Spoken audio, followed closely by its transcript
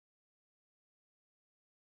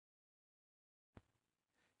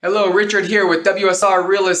Hello, Richard here with WSR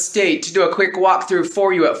Real Estate to do a quick walkthrough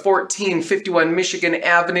for you at 1451 Michigan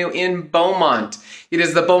Avenue in Beaumont. It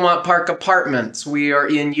is the Beaumont Park Apartments. We are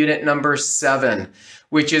in unit number 7,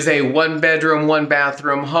 which is a 1-bedroom,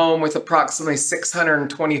 1-bathroom home with approximately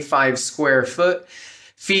 625 square foot.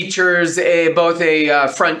 Features both a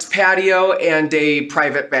front patio and a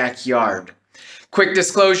private backyard. Quick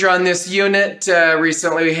disclosure on this unit,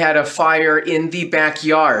 recently we had a fire in the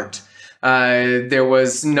backyard. There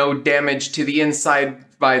was no damage to the inside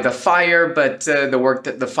by the fire, but the work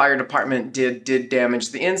that the fire department did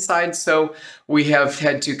damage the inside, so we have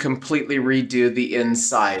had to completely redo the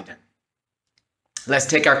inside. Let's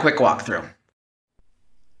take our quick walkthrough.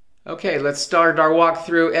 Okay, let's start our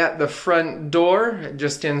walkthrough at the front door.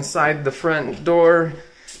 Just inside the front door,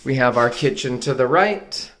 we have our kitchen to the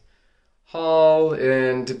right, hall,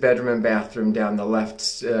 and bedroom and bathroom down the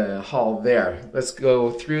left hall there. Let's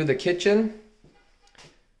go through the kitchen.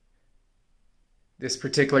 This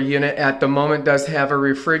particular unit at the moment does have a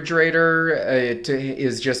refrigerator. It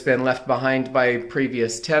has just been left behind by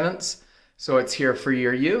previous tenants, so it's here for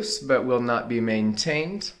your use, but will not be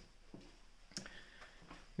maintained.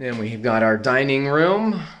 Then we've got our dining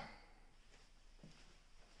room,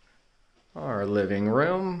 our living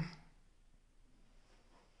room,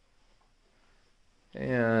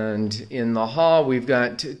 and in the hall we've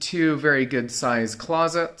got 2 very good sized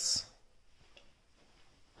closets.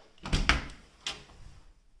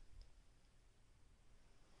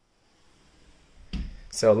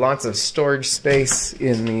 So lots of storage space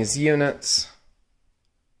in these units.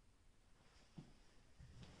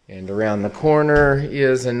 And around the corner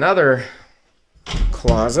is another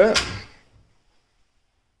closet.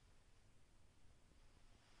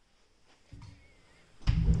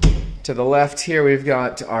 To the left here we've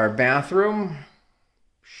got our bathroom,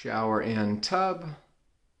 shower and tub.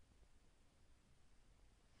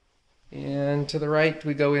 And to the right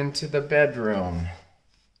we go into the bedroom.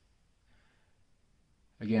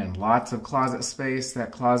 Again, lots of closet space.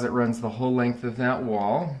 That closet runs the whole length of that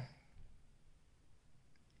wall.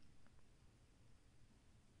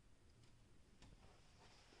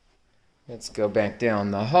 Let's go back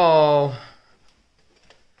down the hall,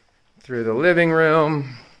 through the living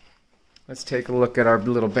room. Let's take a look at our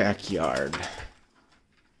little backyard.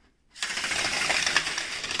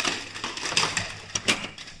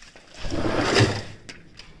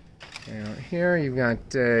 Out here you've got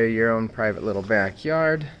your own private little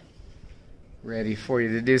backyard, ready for you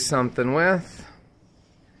to do something with.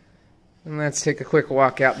 And let's take a quick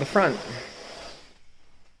walk out the front.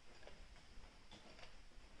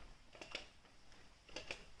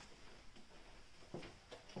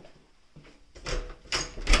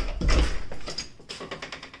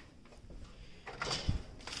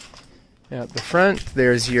 At the front,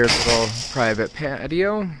 there's your little private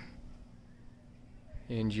patio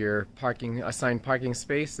and your assigned parking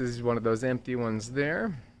space. This is one of those empty ones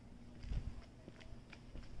there.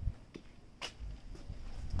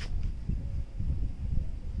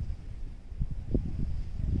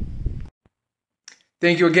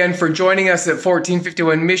 Thank you again for joining us at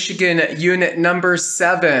 1451 Michigan, unit number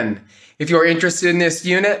 7. If you're interested in this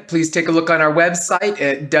unit, please take a look on our website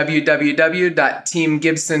at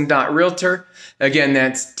www.teamgibson.realtor. Again,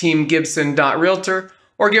 that's teamgibson.realtor.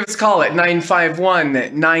 Or give us a call at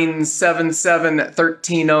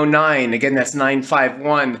 951-977-1309. Again, that's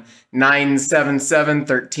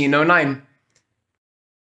 951-977-1309.